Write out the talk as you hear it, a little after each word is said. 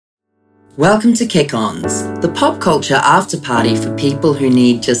Welcome to Kick-Ons, the pop culture after party for people who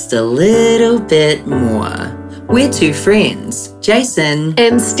need just a little bit more. We're two friends, Jason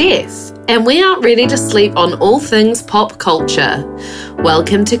and Steph, and we aren't ready to sleep on all things pop culture.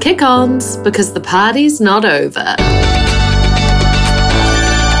 Welcome to Kick-Ons, because the party's not over.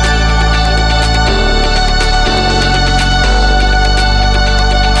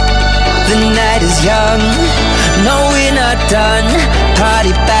 The night is young, no we're not done.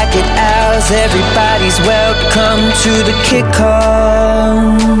 Party back at ours, everybody's welcome to the Kick-Ons.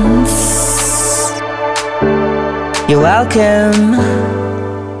 You're welcome.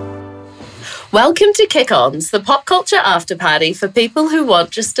 Welcome to Kick-Ons, the pop culture after party for people who want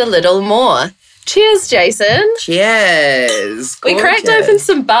just a little more. Cheers, Jason. Cheers. We cracked open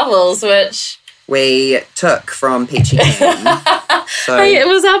some bubbles, which we took from Peachy King. So, hey, it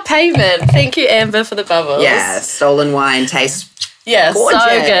was our payment. Thank you, Amber, for the bubbles. yeah, stolen wine tastes Yeah,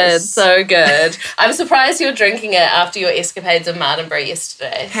 gorgeous. so good. I'm surprised you're drinking it after your escapades in Martinbury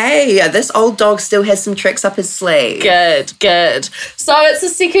yesterday. Hey, this old dog still has some tricks up his sleeve. Good. So it's the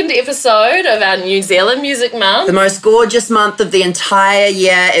second episode of our New Zealand Music Month. The most gorgeous month of the entire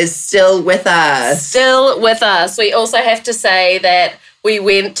year is still with us. We also have to say that we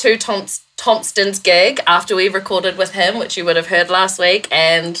went to Thompson's gig after we recorded with him, which you would have heard last week,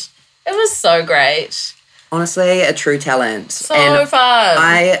 and it was so great. Honestly, a true talent. So and fun.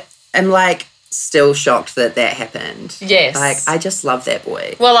 I am still shocked that happened. Yes. I just love that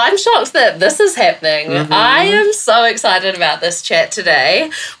boy. Well, I'm shocked that this is happening. Mm-hmm. I am so excited about this chat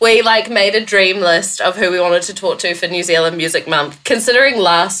today. We made a dream list of who we wanted to talk to for New Zealand Music Month. Considering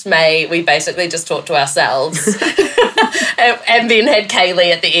last May, we basically just talked to ourselves. and then had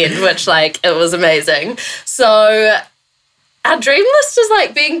Kaylee at the end, which it was amazing. So our dream list is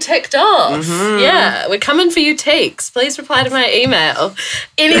being ticked off. Mm-hmm. Yeah, we're coming for you, Teeks. Please reply to my email.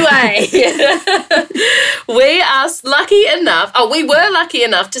 Anyway, we were lucky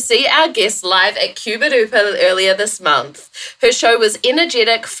enough to see our guest live at Cuba Duper earlier this month. Her show was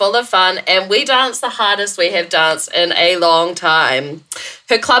energetic, full of fun, and we danced the hardest we have danced in a long time.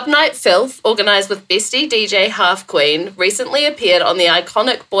 Her club night Filth, organised with bestie DJ Half Queen, recently appeared on the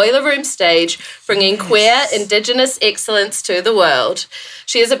iconic Boiler Room stage, bringing queer, Indigenous excellence to the world.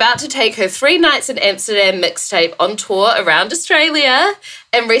 She is about to take her 3 Nights in Amsterdam mixtape on tour around Australia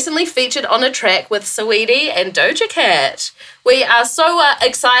and recently featured on a track with Saweetie and Doja Cat. We are so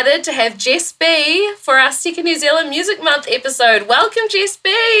excited to have Jess B for our second New Zealand Music Month episode. Welcome, Jess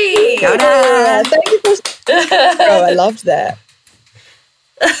B. Kia ora. Thank you for oh, I loved that.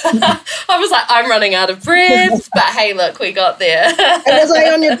 I was I'm running out of breath, but hey, look, we got there. And was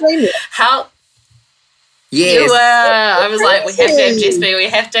I on your dream list? How? Yes. You were. I was we have to have Jess B. We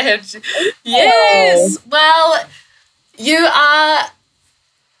have to have... Yes. Well, you are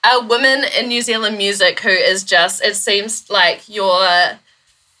a woman in New Zealand music who is just... It seems like your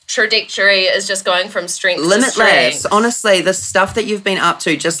trajectory is just going from strength Limitless. to strength. Honestly, the stuff that you've been up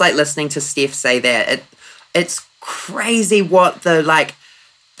to, just listening to Steph say that, it's crazy what the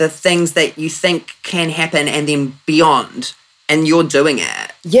things that you think can happen and then beyond, and you're doing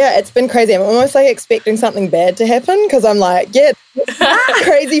it. Yeah, it's been crazy. I'm almost expecting something bad to happen because I'm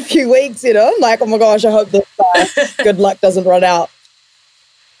crazy few weeks, I'm oh my gosh, I hope this good luck doesn't run out.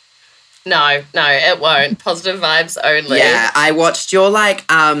 No, it won't. Positive vibes only. Yeah, I watched your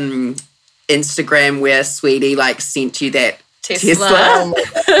Instagram where Sweetie sent you that Tesla.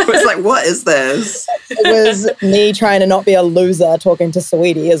 I was what is this? It was me trying to not be a loser talking to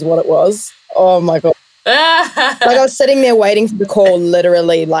Saweetie is what it was. Oh my God. I was sitting there waiting for the call,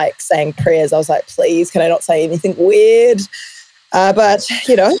 literally saying prayers. I was please, can I not say anything weird? But,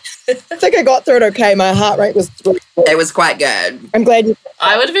 I think I got through it okay. My heart rate was 3. It was quite good. I'm glad you...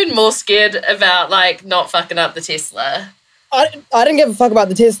 I would have been more scared about, not fucking up the Tesla. I didn't give a fuck about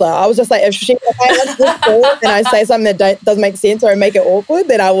the Tesla. I was just if she has this call and I say something that doesn't make sense or I make it awkward,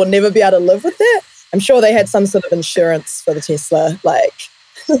 then I will never be able to live with it. I'm sure they had some sort of insurance for the Tesla,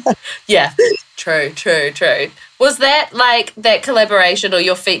 Yeah, true. Was that that collaboration or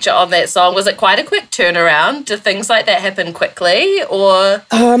your feature on that song, was it quite a quick turnaround? Do things like that happen quickly or?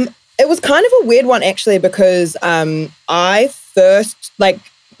 It was kind of a weird one actually because I first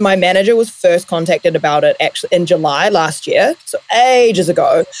my manager was first contacted about it actually in July last year, so ages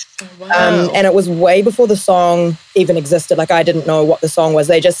ago. Oh, wow. And it was way before the song even existed. I didn't know what the song was.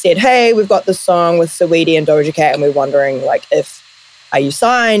 They just said, hey, we've got this song with Saweetie and Doja Cat and we're wondering are you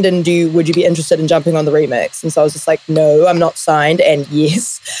signed and would you be interested in jumping on the remix? And so I was just no, I'm not signed, and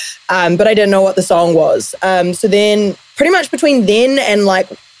yes. But I didn't know what the song was. So then pretty much between then and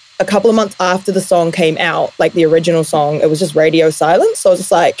a couple of months after the song came out, the original song, it was just radio silence. So I was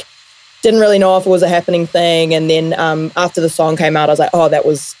just didn't really know if it was a happening thing. And then after the song came out, I was like, oh, that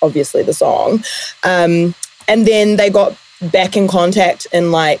was obviously the song. And then they got back in contact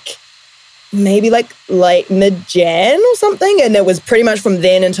in like maybe like mid-Jan or something. And it was pretty much from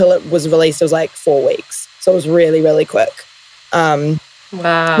then until it was released, it was like 4 weeks. So it was really, really quick. Wow.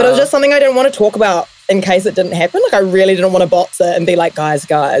 But it was just something I didn't want to talk about in case it didn't happen. Like I really didn't want to box it and be like,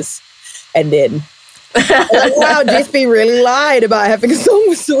 guys. And then, like, wow, Jesby really lied about having a song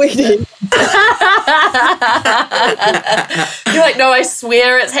with Saweetie. You're like, no, I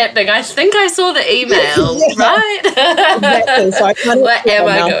swear it's happening. I think I saw the email, right? Exactly. So I kind of What am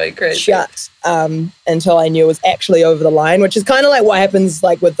I going crazy? Shut until I knew it was actually over the line, which is kind of like what happens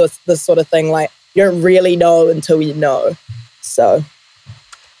like with this sort of thing. Like you don't really know until you know. So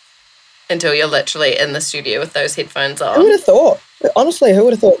until you're literally in the studio with those headphones on. Who would have thought? Honestly, who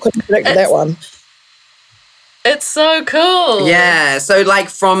would have thought? Couldn't predict that one. It's so cool. Yeah. So like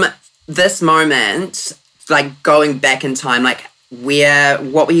from this moment, like going back in time, like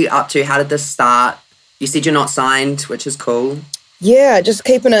what were you up to? How did this start? You said you're not signed, which is cool. Yeah, just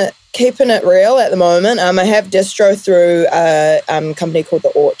keeping it real at the moment. I have distro through a company called The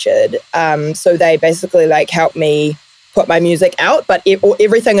Orchard. So they basically like help me put my music out, but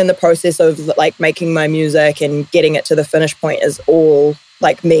everything in the process of like making my music and getting it to the finish point is all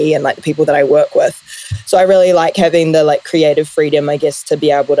like me and like the people that I work with. So I really like having the like creative freedom, I guess, to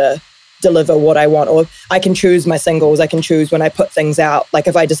be able to deliver what I want. Or I can choose my singles. I can choose when I put things out. Like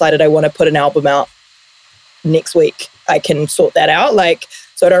if I decided I want to put an album out next week, I can sort that out. Like,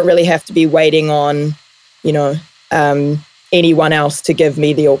 so I don't really have to be waiting on, you know, anyone else to give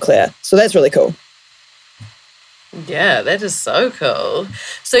me the all clear. So that's really cool. Yeah, that is so cool.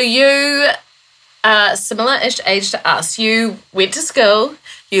 So you are similar-ish age to us. You went to school,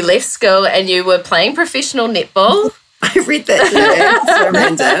 you left school, and you were playing professional netball. I read that too. It's so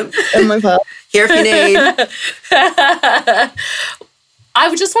random. In my part. Here if you need.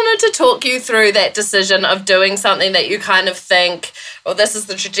 I just wanted to talk you through that decision of doing something that you kind of think, well, this is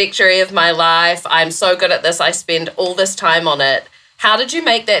the trajectory of my life. I'm so good at this. I spend all this time on it. How did you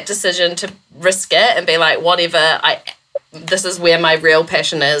make that decision to risk it and be like, whatever, this is where my real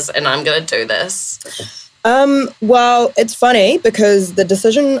passion is and I'm going to do this? Well, it's funny because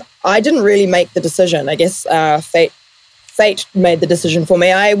I didn't really make the decision. I guess fate made the decision for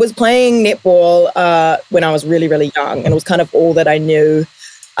me. I was playing netball when I was really, really young, and it was kind of all that I knew.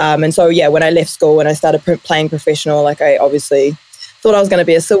 And so, yeah, when I left school and I started playing professional, like I obviously thought I was going to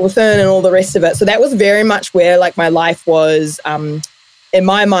be a silver fern and all the rest of it. So that was very much where like my life was, in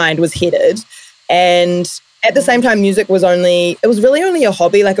my mind, was headed. And at the same time, music was really only a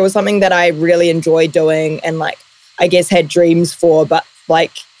hobby. Like it was something that I really enjoyed doing and like, I guess had dreams for, but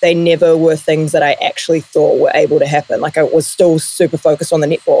like they never were things that I actually thought were able to happen. Like I was still super focused on the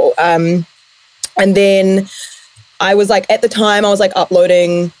netball. And then I was like, at the time I was like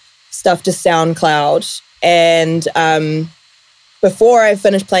uploading stuff to SoundCloud, and before I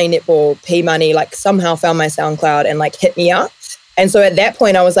finished playing netball, P Money like somehow found my SoundCloud and like hit me up. And so at that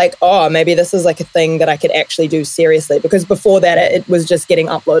point I was like, oh, maybe this is like a thing that I could actually do seriously, because before that it was just getting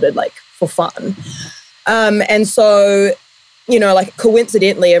uploaded like for fun. And so, you know, like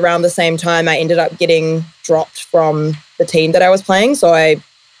coincidentally around the same time I ended up getting dropped from the team that I was playing. So I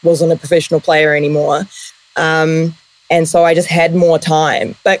wasn't a professional player anymore. And so I just had more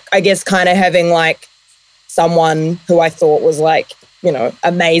time. But I guess kind of having like someone who I thought was like, you know,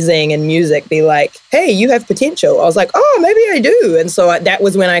 amazing in music be like, hey, you have potential. I was like, oh, maybe I do. And so that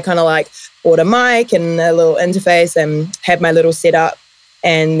was when I kind of like bought a mic and a little interface and had my little setup.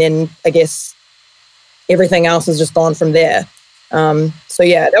 And then I guess everything else has just gone from there. So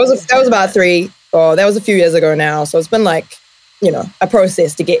yeah, that was about that was a few years ago now. So it's been like, you know, a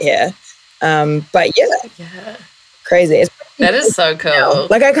process to get here. But yeah. Crazy. That is so cool.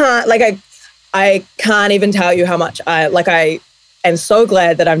 Like I can't even tell you how much I am so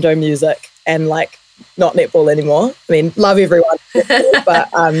glad that I'm doing music and like not netball anymore. I mean, love everyone, but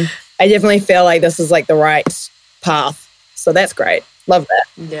I definitely feel like this is like the right path. So that's great. Love that.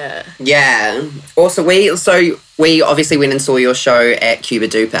 Yeah. Yeah. Also, we obviously went and saw your show at Cuba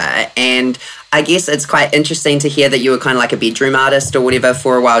Duper, and I guess it's quite interesting to hear that you were kind of like a bedroom artist or whatever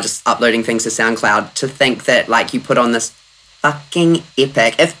for a while, just uploading things to SoundCloud, to think that like you put on this fucking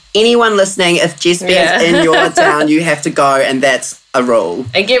epic. If anyone listening, if Jesby is in your town, you have to go, and that's a rule.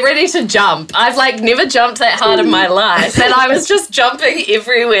 And get ready to jump. I've like never jumped that hard in my life, and I was just jumping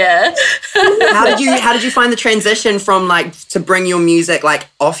everywhere. How did you find the transition from like to bring your music like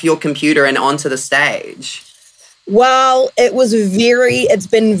off your computer and onto the stage? Well, it's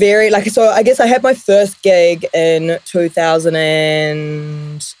been very like, so I guess I had my first gig in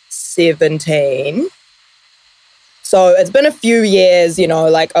 2007, 2017. So it's been a few years, you know,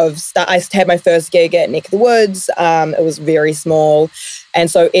 like I had my first gig at Neck of the Woods. It was very small.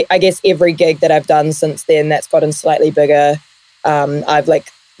 And so I guess every gig that I've done since then, that's gotten slightly bigger. I've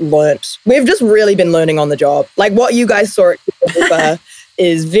like learnt. We've just really been learning on the job. Like what you guys saw at Cooper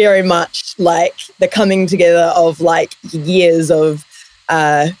is very much like the coming together of like years of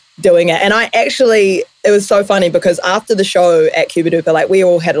doing it. And it was so funny because after the show at Cuba Duper, like we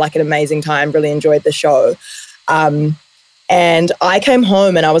all had like an amazing time, really enjoyed the show. And I came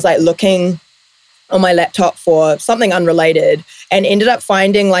home and I was like looking on my laptop for something unrelated and ended up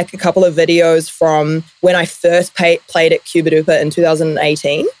finding like a couple of videos from when I first played at Cuba Duper in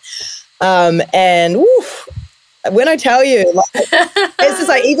 2018. And oof, when I tell you, like, it's just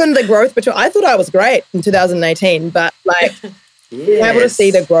like even the growth between, I thought I was great in 2018, but like being able to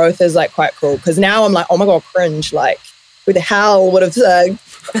see the growth is like quite cool because now I'm like, oh my God, cringe. Like who the hell would have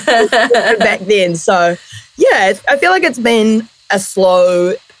back then? So yeah, I feel like it's been a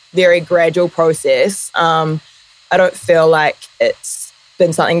slow, very gradual process. I don't feel like it's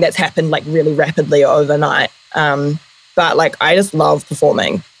been something that's happened like really rapidly overnight. But like, I just love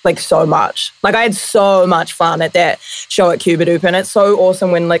performing like so much. Like I had so much fun at that show at Cuba Duper, and it's so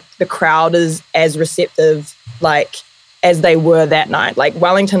awesome when like the crowd is as receptive like as they were that night. Like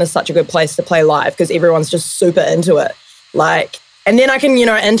Wellington is such a good place to play live because everyone's just super into it. Like, and then I can, you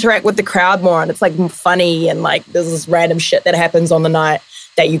know, interact with the crowd more and it's like funny and like there's this random shit that happens on the night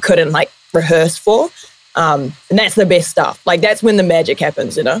that you couldn't like rehearse for. And that's the best stuff. Like that's when the magic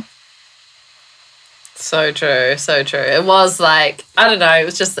happens, you know? So true, so true. It was like, I don't know, it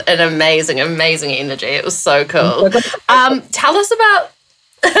was just an amazing, amazing energy. It was so cool. Tell us about,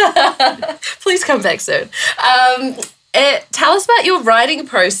 please come back soon. Tell us about your writing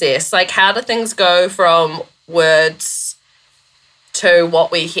process. Like how do things go from words to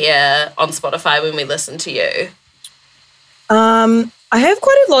what we hear on Spotify when we listen to you? I have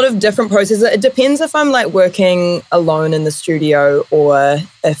quite a lot of different processes. It depends if I'm like working alone in the studio or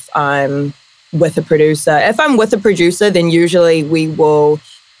if I'm with a producer. If I'm with a producer, then usually we will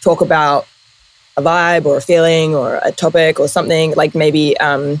talk about a vibe or a feeling or a topic or something. Like maybe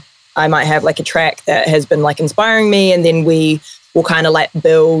I might have like a track that has been like inspiring me and then we will kind of like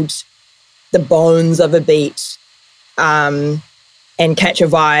build the bones of a beat and catch a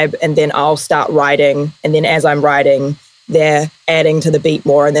vibe, and then I'll start writing. And then as I'm writing, they're adding to the beat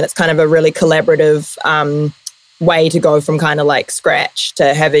more. And then it's kind of a really collaborative way to go from kind of like scratch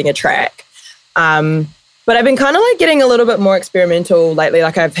to having a track. But I've been kind of like getting a little bit more experimental lately.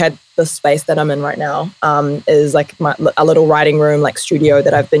 Like I've had the space that I'm in right now is like a little writing room, like studio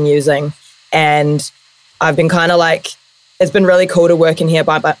that I've been using. And I've been kind of like, it's been really cool to work in here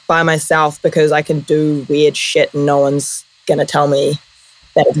by myself because I can do weird shit and no one's gonna tell me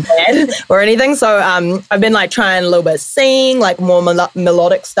that it's bad or anything. So I've been like trying a little bit of singing, like more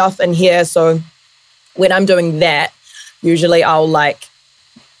melodic stuff in here. So when I'm doing that, usually I'll like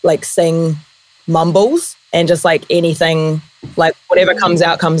sing mumbles and just like anything, like whatever comes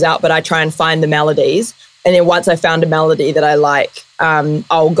out, but I try and find the melodies. And then once I found a melody that I like,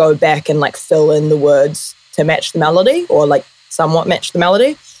 I'll go back and like fill in the words to match the melody or like somewhat match the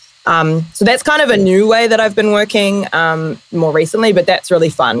melody. So that's kind of a new way that I've been working more recently, but that's really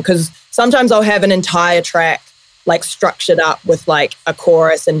fun because sometimes I'll have an entire track like structured up with like a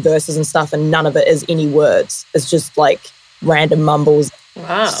chorus and verses and stuff and none of it is any words. It's just like random mumbles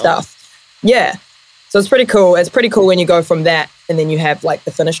stuff. Yeah. So it's pretty cool. It's pretty cool when you go from that and then you have like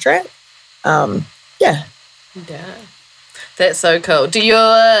the finished track. Yeah. That's so cool.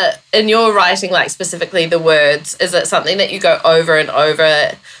 In your writing, like specifically the words, is it something that you go over and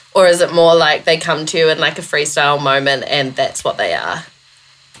over, or is it more like they come to you in like a freestyle moment and that's what they are?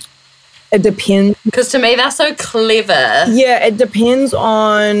 It depends. Because to me, that's so clever. Yeah, it depends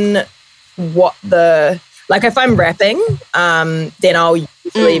on what like if I'm rapping, then I'll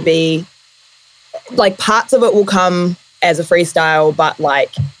usually be, like parts of it will come as a freestyle, but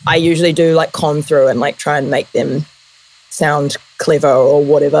like I usually do like con through and like try and make them sound clever or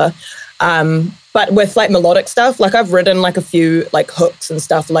whatever. But with like melodic stuff, like I've written like a few like hooks and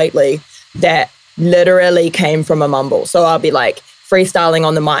stuff lately that literally came from a mumble. So I'll be like freestyling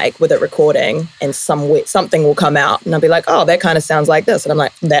on the mic with it recording and something will come out and I'll be like, oh, that kind of sounds like this. And I'm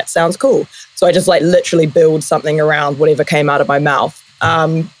like, that sounds cool. So I just like literally build something around whatever came out of my mouth.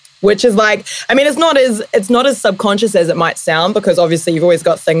 Which is like, I mean, it's not as subconscious as it might sound because obviously you've always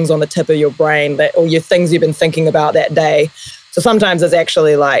got things on the tip of your brain or your things you've been thinking about that day. So sometimes it's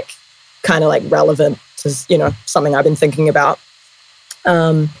actually like kind of like relevant to, you know, something I've been thinking about.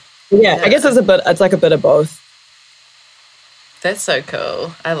 I guess it's like a bit of both. That's so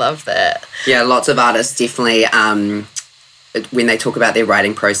cool. I love that. Yeah, lots of artists definitely, when they talk about their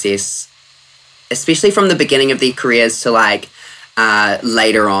writing process, especially from the beginning of their careers to like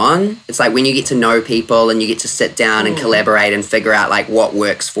later on, it's like when you get to know people and you get to sit down and collaborate and figure out like what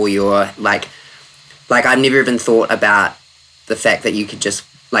works for your like I've never even thought about the fact that you could just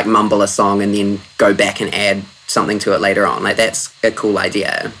like mumble a song and then go back and add something to it later on. Like that's a cool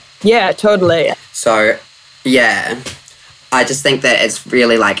idea. Yeah, totally. So yeah, I just think that it's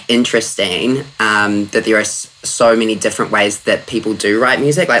really like interesting that there are so many different ways that people do write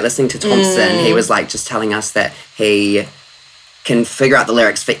music. Like listening to Thompson, he was like just telling us that he can figure out the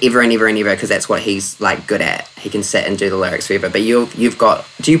lyrics forever and ever and ever because that's what he's like good at. He can sit and do the lyrics forever. But you've got,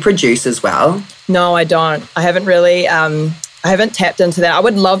 do you produce as well? No, I don't. I haven't really, I haven't tapped into that. I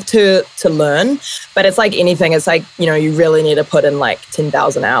would love to learn, but it's like anything. It's like, you know, you really need to put in like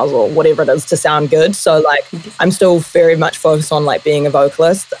 10,000 hours or whatever it is to sound good. So like, I'm still very much focused on like being a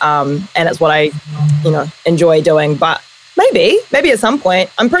vocalist. And it's what I, you know, enjoy doing. But maybe at some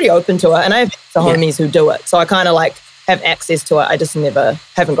point, I'm pretty open to it. And I have some homies who do it. So I kind of like have access to it. I just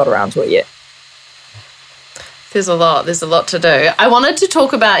haven't got around to it yet. There's a lot to do. I wanted to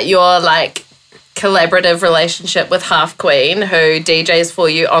talk about your like collaborative relationship with Half Queen, who DJs for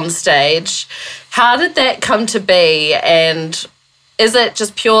you on stage. How did that come to be? And is it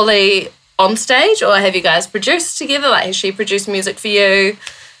just purely on stage or have you guys produced together? Like, has she produced music for you?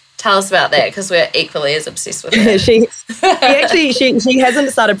 Tell us about that because we're equally as obsessed with it. she hasn't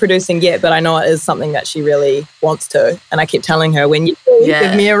started producing yet, but I know it is something that she really wants to. And I keep telling her, when you do,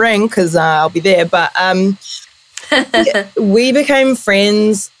 give me a ring because I'll be there. But we became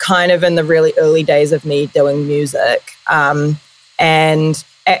friends kind of in the really early days of me doing music. And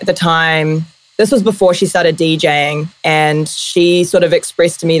at the time, this was before she started DJing, and she sort of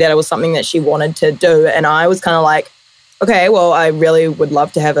expressed to me that it was something that she wanted to do. And I was kind of like, okay, well, I really would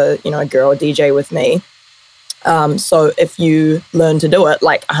love to have a girl DJ with me. So if you learn to do it,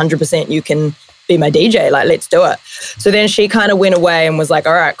 like 100%, you can be my DJ, like, let's do it. So then she kind of went away and was like,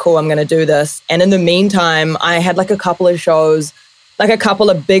 all right, cool, I'm going to do this. And in the meantime, I had like a couple of shows, like a couple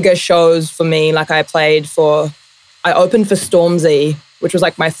of bigger shows for me. Like I opened for Stormzy, which was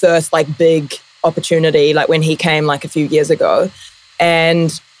like my first like big opportunity, like when he came like a few years ago.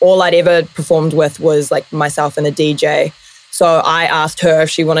 And all I'd ever performed with was like myself and a DJ. So I asked her if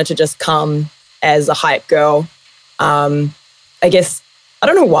she wanted to just come as a hype girl. I guess, I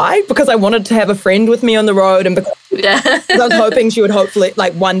don't know why, because I wanted to have a friend with me on the road and because I was hoping she would hopefully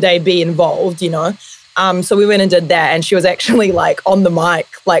like one day be involved, you know. So we went and did that, and she was actually like on the mic,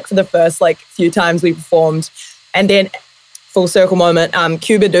 like for the first like few times we performed. And then full circle moment,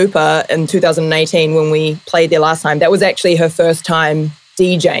 Cuba Duper in 2018 when we played there last time, that was actually her first time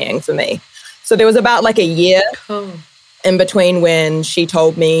DJing for me. So there was about like a year in between when she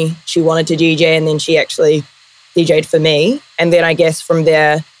told me she wanted to DJ and then she actually DJ'd for me. And then I guess from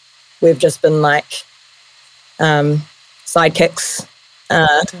there, we've just been like sidekicks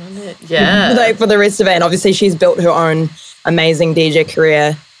like for the rest of it. And obviously she's built her own amazing DJ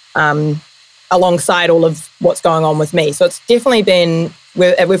career alongside all of what's going on with me. So it's definitely been,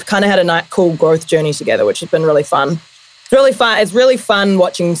 we've kind of had a cool growth journey together, which has been really fun. It's really fun. It's really fun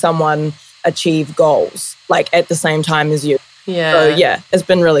watching someone achieve goals like at the same time as you. Yeah. So yeah, it's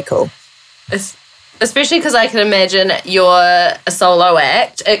been really cool. Especially because I can imagine you're a solo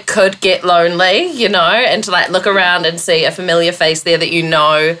act. It could get lonely, you know, and to like look around and see a familiar face there that you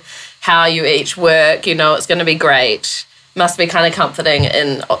know how you each work, you know, it's going to be great. Must be kind of comforting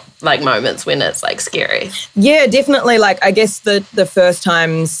in like moments when it's like scary. Yeah, definitely. Like I guess the first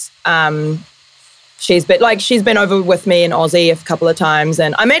times she's been over with me in Aussie a couple of times,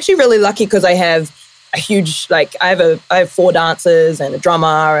 and I'm actually really lucky because I have a huge I have 4 dancers and a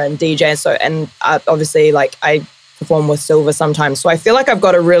drummer and DJ. So and obviously like I perform with Silver sometimes. So I feel like I've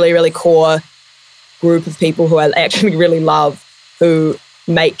got a really really core group of people who I actually really love, who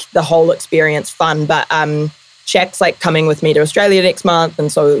make the whole experience fun. But Shaq's like coming with me to Australia next month,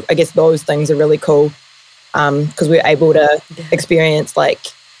 and so I guess those things are really cool because we're able to experience like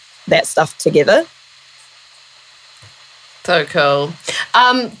that stuff together. So cool.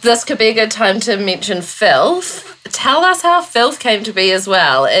 This could be a good time to mention Filth. Tell us how Filth came to be as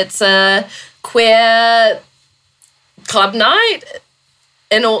well. It's a queer club night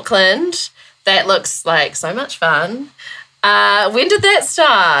in Auckland that looks like so much fun. When did that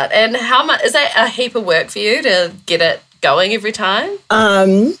start? And how much is that a heap of work for you to get it going every time?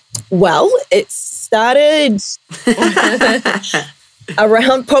 Well, it started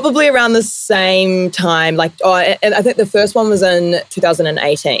probably around the same time. Like, and I think the first one was in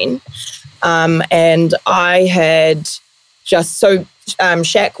 2018. And I had just so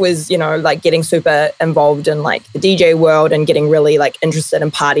Shaq was, like getting super involved in like the DJ world and getting really like interested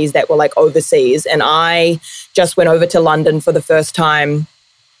in parties that were like overseas. And I just went over to London for the first time,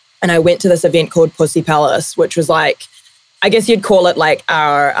 and I went to this event called Pussy Palace, which was like, I guess you'd call it like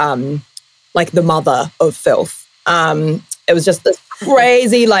our like the mother of filth. It was just this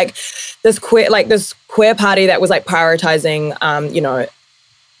crazy this queer party that was like prioritizing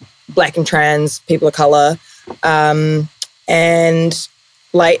Black and trans people of color. And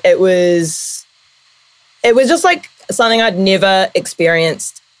like it was just like something I'd never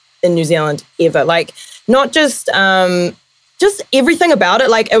experienced in New Zealand ever. Like not just everything about it.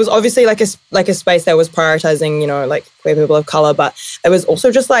 Like it was obviously like a space that was prioritizing, like queer people of color, but it was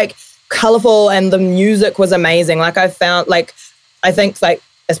also just like colorful, and the music was amazing. Like I think like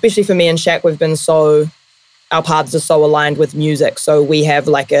especially for me and Shaq, our paths are so aligned with music. So we have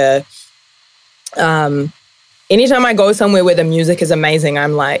like anytime I go somewhere where the music is amazing,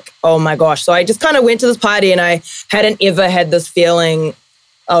 I'm like, oh my gosh. So I just kind of went to this party, and I hadn't ever had this feeling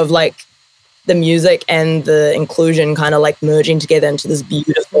of like the music and the inclusion kind of like merging together into this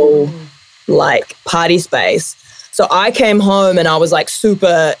beautiful like party space. So I came home and I was like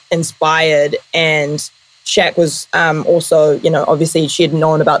super inspired, and Shaq was also, obviously she had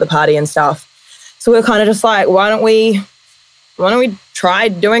known about the party and stuff. So we were kind of just like, why don't we try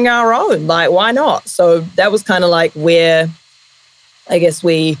doing our own? Like, why not? So that was kind of like where I guess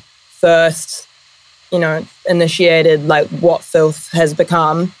we first, initiated like what Filth has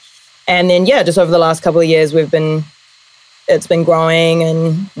become. And then, yeah, just over the last couple of years, it's been growing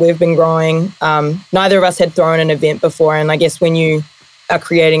and we've been growing. Neither of us had thrown an event before. And I guess when you are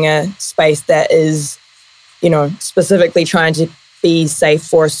creating a space that is, specifically trying to be safe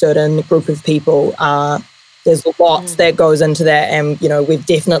for a certain group of people, there's lots that goes into that. And, we've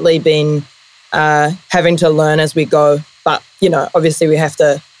definitely been having to learn as we go. But, obviously we have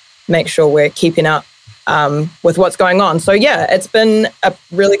to make sure we're keeping up with what's going on. So, yeah, it's been a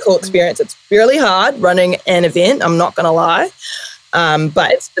really cool experience. It's really hard running an event, I'm not going to lie.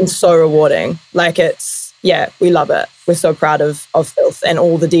 But it's been so rewarding. Like we love it. We're so proud of Filth and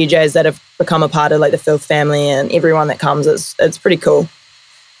all the DJs that have become a part of like the Filth family and everyone that comes. It's pretty cool.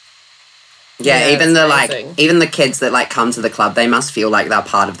 Yeah, even the kids that like come to the club, they must feel like they're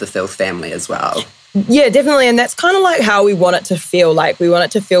part of the Filth family as well. Yeah, definitely. And that's kind of like how we want it to feel. Like we want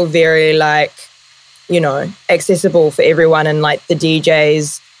it to feel very like, accessible for everyone, and like the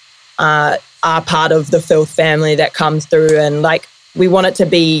DJs are part of the Filth family that comes through, and like we want it to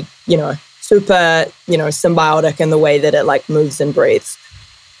be, super, symbiotic in the way that it like moves and breathes.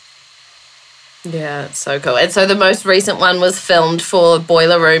 Yeah, it's so cool. And so the most recent one was filmed for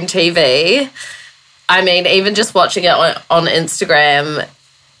Boiler Room TV. I mean, even just watching it on Instagram,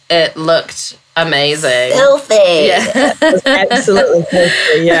 it looked amazing. Filthy. Yeah. It was absolutely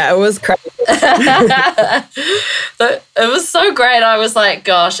filthy. Yeah, it was crazy. But it was so great. I was like,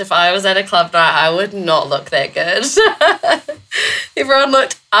 gosh, if I was at a club night, I would not look that good. Everyone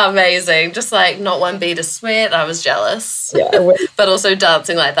looked amazing. Just like not one bead of sweat. I was jealous. Yeah, but also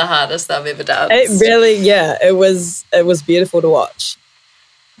dancing like the hardest I've ever danced. It was beautiful to watch.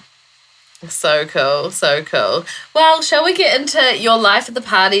 So cool, so cool. Well, shall we get into your life at the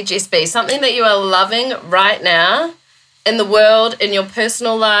party, Jess B? Something that you are loving right now in the world, in your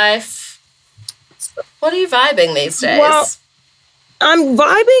personal life. What are you vibing these days? Well, I'm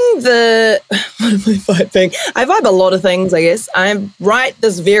vibing what am I vibing? I vibe a lot of things, I guess. I'm right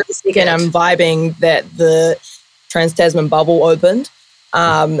this very second, I'm vibing that the Trans-Tasman bubble opened.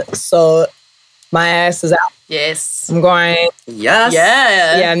 So my ass is out. Yes. I'm going. Yes.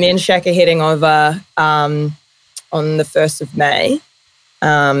 Yeah. Yeah, me and Shaq are heading over on the 1st of May.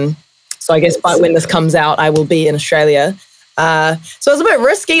 So I guess by when this comes out, I will be in Australia. So it's a bit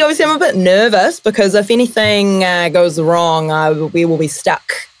risky. Obviously, I'm a bit nervous because if anything goes wrong, we will be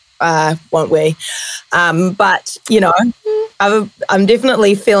stuck, won't we? But, I'm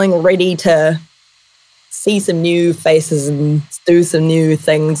definitely feeling ready to see some new faces and do some new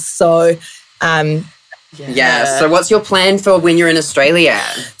things. So, yeah. So what's your plan for when you're in Australia?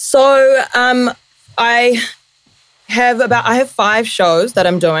 So I have 5 shows that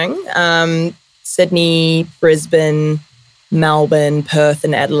I'm doing. Sydney, Brisbane, Melbourne, Perth,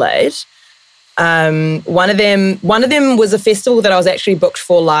 and Adelaide. One of them was a festival that I was actually booked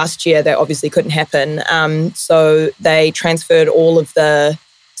for last year that obviously couldn't happen. So they transferred all of the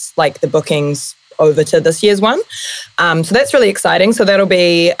bookings over to this year's one. So that's really exciting. So that'll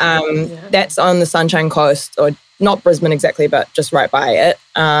be, that's on the Sunshine Coast, or not Brisbane exactly, but just right by it.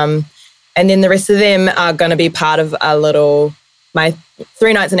 And then the rest of them are going to be part of my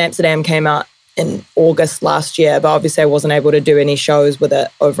 3 nights in Amsterdam came out in August last year, but obviously I wasn't able to do any shows with it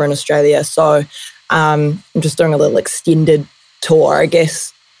over in Australia. So I'm just doing a little extended tour, I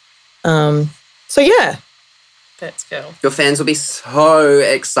guess. So yeah. That's cool. Your fans will be so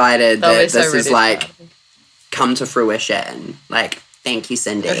excited They'll that be so this is ready like for it. come to fruition. Like, thank you,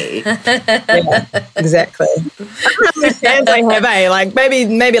 Cindy. Yeah, exactly. I don't know how many fans I have, Like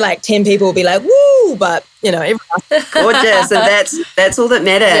maybe like 10 people will be like, woo, but you know, everyone. Gorgeous. And that's all that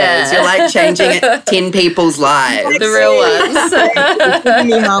matters. Yeah. You're like changing 10 people's lives. The real ones. Keeping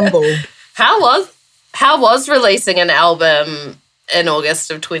me humble. How was releasing an album in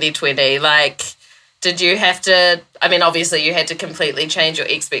August of 2020? Like, did you have to, I mean, obviously you had to completely change your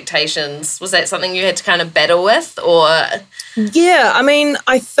expectations. Was that something you had to kind of battle with, or? Yeah, I mean,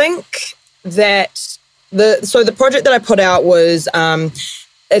 I think that the project that I put out was,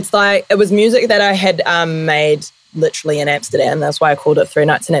 it was music that I had made literally in Amsterdam. That's why I called it 3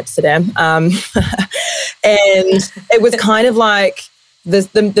 Nights in Amsterdam. And it was kind of like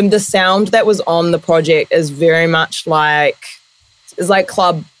the sound that was on the project is very much like, it's like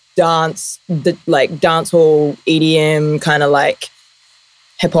club dance, like dancehall, EDM, kind of like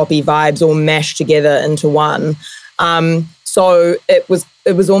hip-hoppy vibes all mashed together into one. So it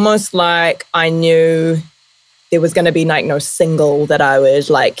was almost like I knew there was going to be like no single that I would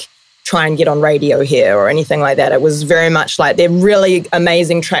like try and get on radio here or anything like that. It was very much like they're really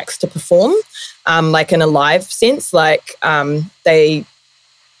amazing tracks to perform, like in a live sense. Like they're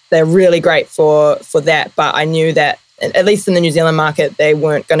really great for that. But I knew that at least in the New Zealand market, they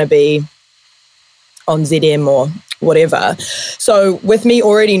weren't going to be on ZM or whatever. So with me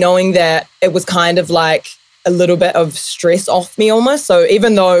already knowing that, it was kind of like a little bit of stress off me almost. So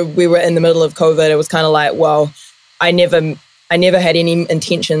even though we were in the middle of COVID, it was kind of like, well, I never had any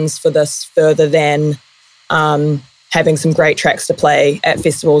intentions for this further than having some great tracks to play at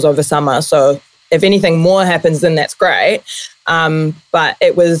festivals over summer. So if anything more happens, then that's great. But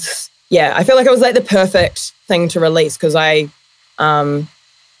it was, yeah, I feel like it was like the perfect thing to release because I,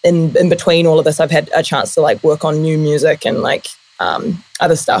 in between all of this, I've had a chance to like work on new music and like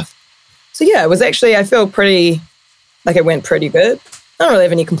other stuff. So yeah, it was actually, I feel pretty, like it went pretty good. I don't really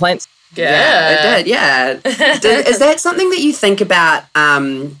have any complaints. Yeah, it did, yeah. Is that something that you think about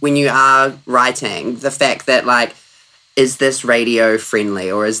when you are writing? The fact that like, is this radio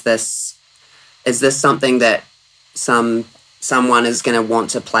friendly or is this something that someone is going to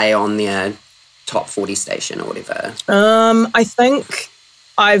want to play on their top 40 station or whatever? I think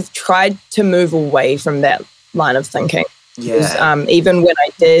I've tried to move away from that line of thinking. Yeah. Even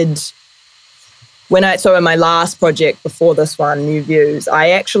so in my last project before this one, New Views, I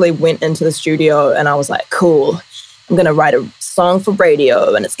actually went into the studio and I was like, cool, I'm going to write a song for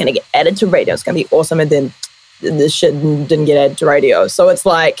radio and it's going to get added to radio. It's going to be awesome. And then this shit didn't get added to radio. So it's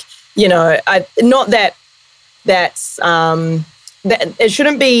like, you know, that it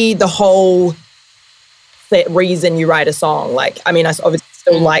shouldn't be the whole reason you write a song. Like, I mean, I obviously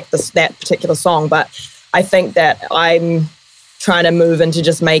still like that particular song, but I think that I'm trying to move into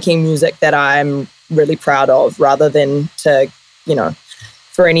just making music that I'm really proud of rather than to, you know,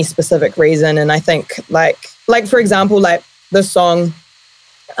 for any specific reason. And I think like for example, like this song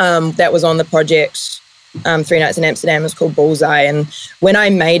that was on the project, 3 Nights in Amsterdam, is called Bullseye. And when I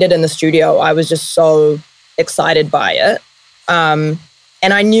made it in the studio, I was just so excited by it. And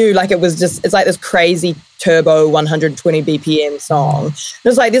I knew like it's like this crazy turbo 120 BPM song. It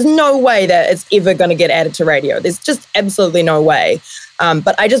was like, there's no way that it's ever going to get added to radio. There's just absolutely no way.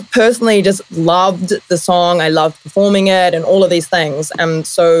 But I just personally just loved the song. I loved performing it and all of these things. And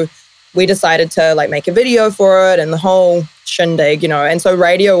so we decided to like make a video for it and the whole shindig, you know. And so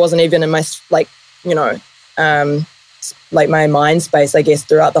radio wasn't even in my like, you know, like my mind space, I guess,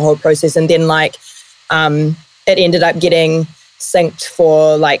 throughout the whole process. And then like it ended up getting synced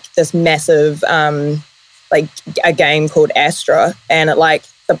for like this massive like a game called Astra, and it like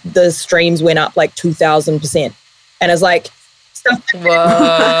the streams went up like 2,000%, and it's like stuff. Whoa!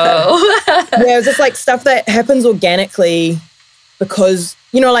 Yeah, it's just like stuff that happens organically because,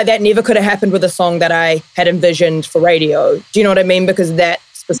 you know, like that never could have happened with a song that I had envisioned for radio. Do you know what I mean? Because that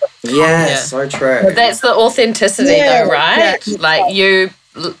specific yeah, so true. That's the authenticity, Yeah, though, right? yeah. Like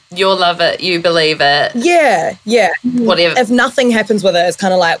you'll love it, you believe it. Yeah. Whatever. If nothing happens with it, it's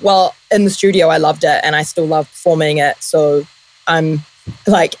kind of like, well, in the studio I loved it and I still love performing it, so I'm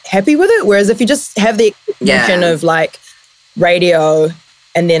like happy with it. Whereas if you just have the expectation of like radio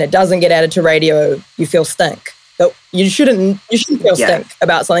and then it doesn't get added to radio, you feel stink. But you shouldn't feel stink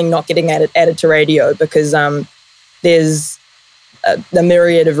about something not getting added to radio, because there's a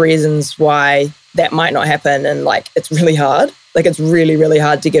myriad of reasons why that might not happen, and like it's really hard. Like it's really, really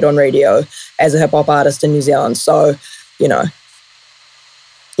hard to get on radio as a hip hop artist in New Zealand. So, you know,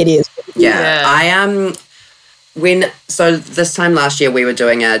 it is. Yeah. So this time last year we were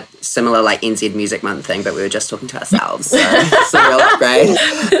doing a similar like NZ Music Month thing, but we were just talking to ourselves. So it's a real upgrade.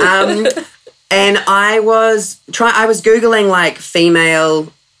 And I was Googling like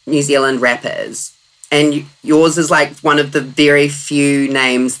female New Zealand rappers, and yours is like one of the very few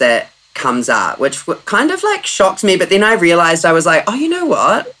names that comes up, which kind of like shocked me. But then I realized, I was like, oh, you know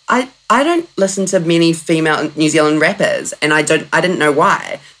what? I don't listen to many female New Zealand rappers, and I didn't know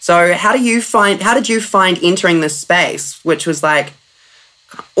why. So how did you find entering this space, which was like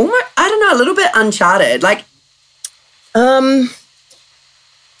almost, I don't know, a little bit uncharted? Like,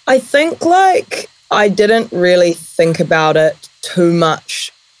 I think like I didn't really think about it too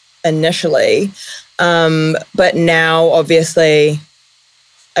much initially, but now obviously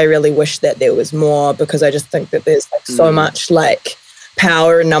I really wish that there was more, because I just think that there's like so much like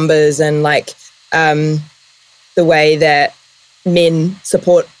power in numbers, and like the way that men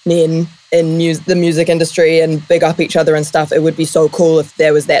support men in the music industry and big up each other and stuff. It would be so cool if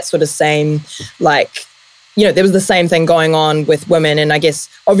there was that sort of same, like, you know, there was the same thing going on with women. And I guess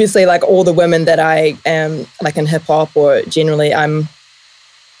obviously like all the women that I am like in hip hop or generally, I'm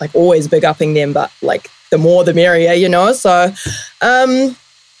like always big upping them, but like the more the merrier, you know? So it's a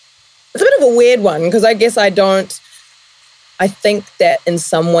bit of a weird one, because I guess I think that in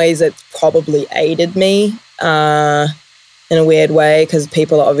some ways it's probably aided me in a weird way, because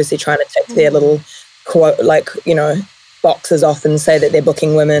people are obviously trying to take their little quote, like, you know, boxes off and say that they're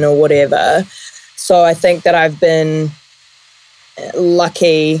booking women or whatever. So I think that I've been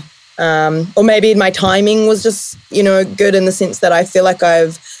lucky, or maybe my timing was just, you know, good in the sense that I feel like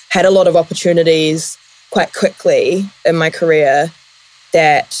I've had a lot of opportunities quite quickly in my career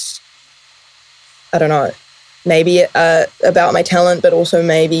that, I don't know, maybe about my talent, but also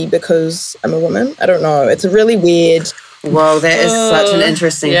maybe because I'm a woman. I don't know. It's a really weird. Whoa, that is such an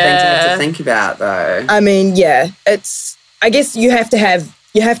interesting thing to have to think about, though. I mean, yeah, I guess you have to have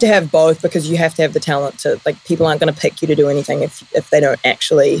both, because you have to have the talent to, like, people aren't going to pick you to do anything if they don't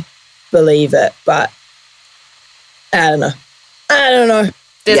actually believe it. But I don't know.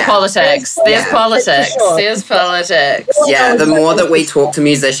 There's politics. There's politics. Sure. There's politics. Yeah, the more that we talk to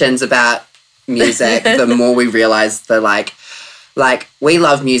musicians about music, the more we realize the like we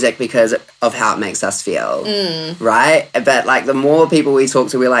love music because of how it makes us feel, right? But like the more people we talk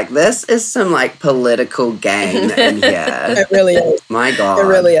to, we're like, this is some like political game in here. It really is. My God. It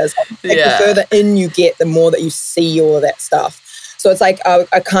really is. Like, the further in you get, the more that you see all of that stuff. So it's like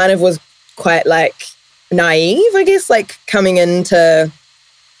I kind of was quite like naive, I guess, like coming into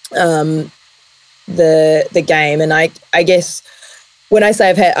the game. And I guess when I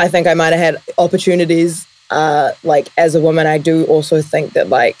say I think I might have had opportunities like as a woman, I do also think that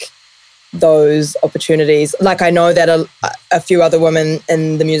like those opportunities, like I know that a few other women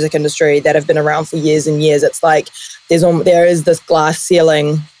in the music industry that have been around for years and years, it's like there is this glass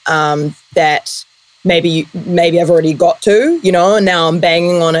ceiling that maybe I've already got to, you know, and now I'm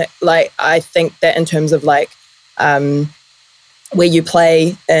banging on it. Like I think that in terms of like where you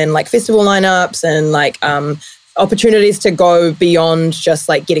play in like festival lineups and like opportunities to go beyond just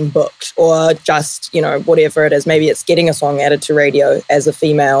like getting booked or just, you know, whatever it is. Maybe it's getting a song added to radio as a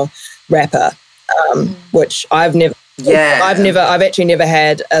female rapper, which I've actually never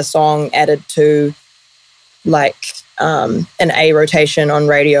had a song added to like an A rotation on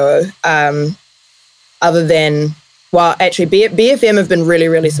radio, other than, well, actually BFM have been really,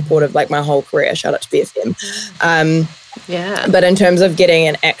 really supportive like my whole career. Shout out to BFM. Yeah. But in terms of getting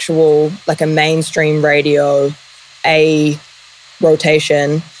an actual, like a mainstream radio A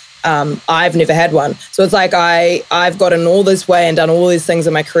rotation, I've never had one. So it's like I've gotten all this way and done all these things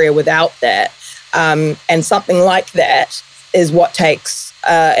in my career without that. And something like that is what takes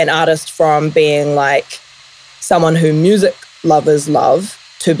an artist from being like someone who music lovers love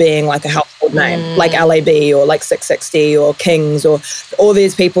to being like a household name, like LAB or like 660 or Kings or all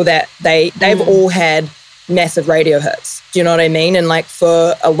these people that they've all had massive radio hits. Do you know what I mean? And like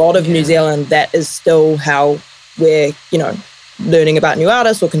for a lot of New Zealand, that is still how we're, you know, learning about new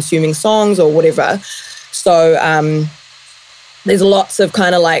artists or consuming songs or whatever. So there's lots of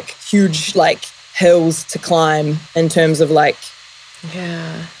kind of like huge like hills to climb in terms of like,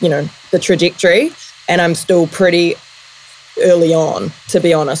 you know, the trajectory. And I'm still pretty early on, to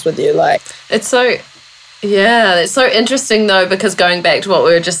be honest with you. Like it's so interesting though, because going back to what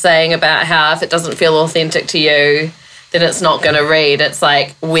we were just saying about how if it doesn't feel authentic to you, then it's not going to read. It's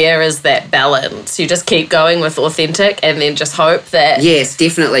like, where is that balance? You just keep going with authentic and then just hope that... Yes,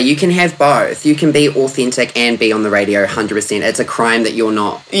 definitely. You can have both. You can be authentic and be on the radio 100%. It's a crime that you're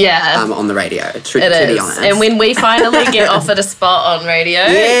not on the radio, to be honest. And when we finally get offered a spot on radio,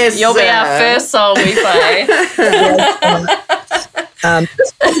 you'll be our first song we play. I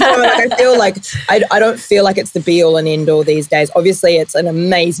feel like I don't feel like it's the be all and end all these days. Obviously, it's an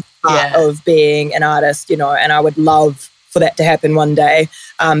amazing part of being an artist, and I would love for that to happen one day.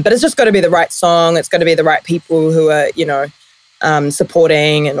 But it's just got to be the right song. It's got to be the right people who are,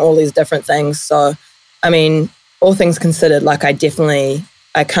 supporting and all these different things. So, I mean, all things considered, like I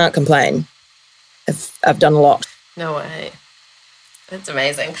can't complain. I've done a lot. No way. That's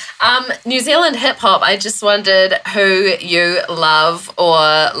amazing. New Zealand hip hop, I just wondered who you love or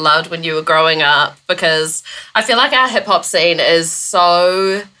loved when you were growing up, because I feel like our hip hop scene is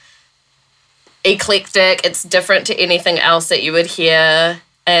so eclectic. It's different to anything else that you would hear.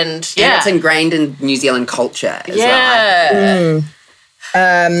 And it's ingrained in New Zealand culture as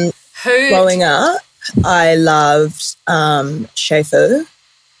well. Growing up, I loved Schaefer.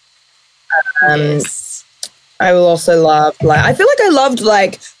 Yes. I will also love, I feel like I loved,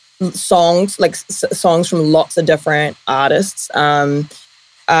 songs, songs from lots of different artists.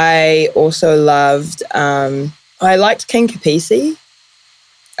 I also loved, I liked King Kapisi.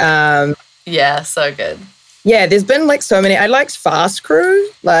 Yeah, so good. Yeah, there's been, so many. I liked Fast Crew,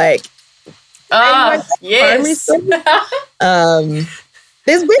 yes.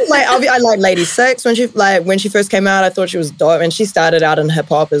 There's been, I like Lady Six when she first came out. I thought she was dope, and she started out in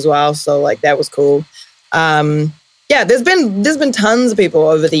hip-hop as well, so, that was cool. There's been tons of people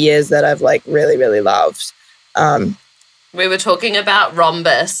over the years that I've really, really loved. We were talking about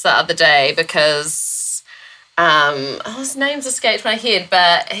Rhombus the other day because his name's escaped my head,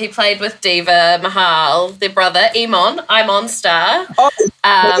 but he played with Diva Mahal, their brother, Imon Star.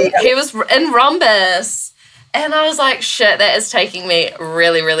 He was in Rhombus, and I was like, shit, that is taking me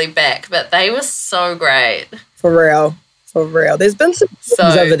really, really back. But they were so great. For real. There's been some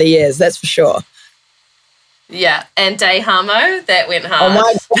things over the years, that's for sure. Yeah, and Day Hamo, that went hard. Oh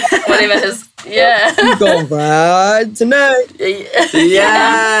my God. Whatever his, Go ride tonight. Yes.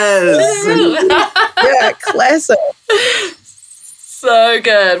 Yeah, classic. So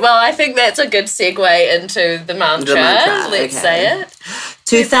good. Well, I think that's a good segue into the mantra. Let's say it.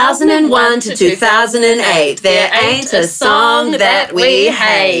 2001 to 2008, there ain't a song that we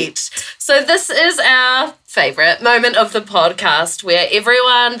hate. So this is our favourite moment of the podcast, where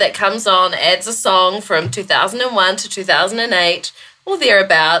everyone that comes on adds a song from 2001 to 2008 or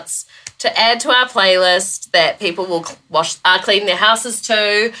thereabouts to add to our playlist that people will clean their houses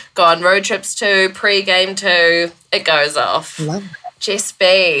to, go on road trips to, pre-game to. It goes off. Love it. Jess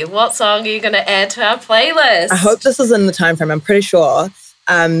B, what song are you going to add to our playlist? I hope this is in the time frame. I'm pretty sure.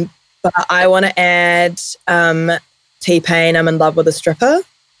 But I want to add T-Pain, I'm in Love with a Stripper.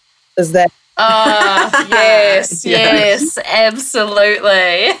 Is that? Oh, yes,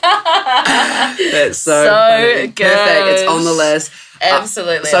 absolutely. That's so good. Perfect. It's on the list.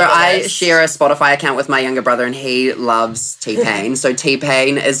 Absolutely. So I share a Spotify account with my younger brother, and he loves T-Pain. So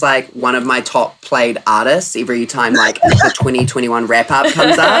T-Pain is one of my top played artists every time the 2021 wrap up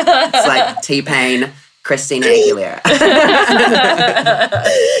comes up. It's T-Pain, Christina Aguilera.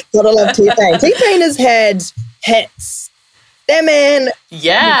 Gotta love T-Pain. T-Pain has had hits. That man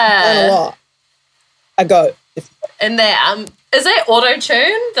done a lot. I go. And that is that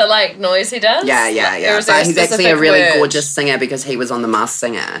auto-tune, the noise he does? Yeah. But he's actually a really gorgeous singer because he was on The Masked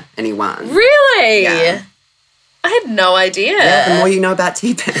Singer and he won. Really? Yeah. I had no idea. Yeah, the more you know about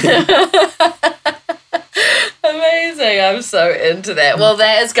T-Pain. Amazing. I'm so into that. Well,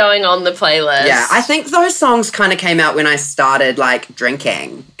 that is going on the playlist. Yeah, I think those songs kind of came out when I started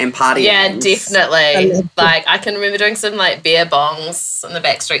drinking and partying. Yeah, definitely. I can remember doing some beer bongs in the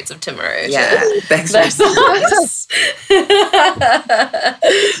back streets of Timaru. Yeah, back streets.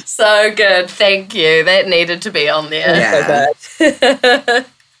 So good. Thank you. That needed to be on there. Yeah. So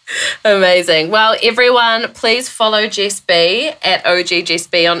Amazing. Well, everyone, please follow Jess B at OG Jess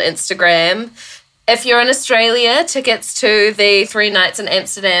B on Instagram. If you're in Australia, tickets to the 3 Nights in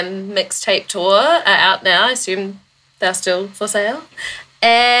Amsterdam mixtape tour are out now. I assume they're still for sale.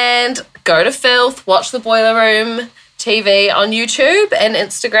 And go to Filth, watch the Boiler Room TV on YouTube and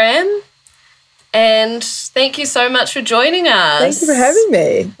Instagram. And thank you so much for joining us. Thank you for having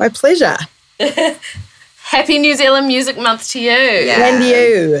me. My pleasure. Happy New Zealand Music Month to you. Yeah. And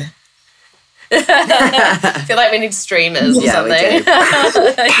you. I feel like we need streamers or something. We do.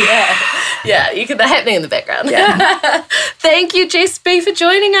 Yeah, you can. They're happening in the background. Yeah. Thank you, Jess B, for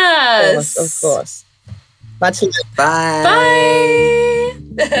joining us. Of course. Much love. Bye. Bye.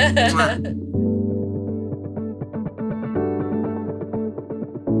 Mwah.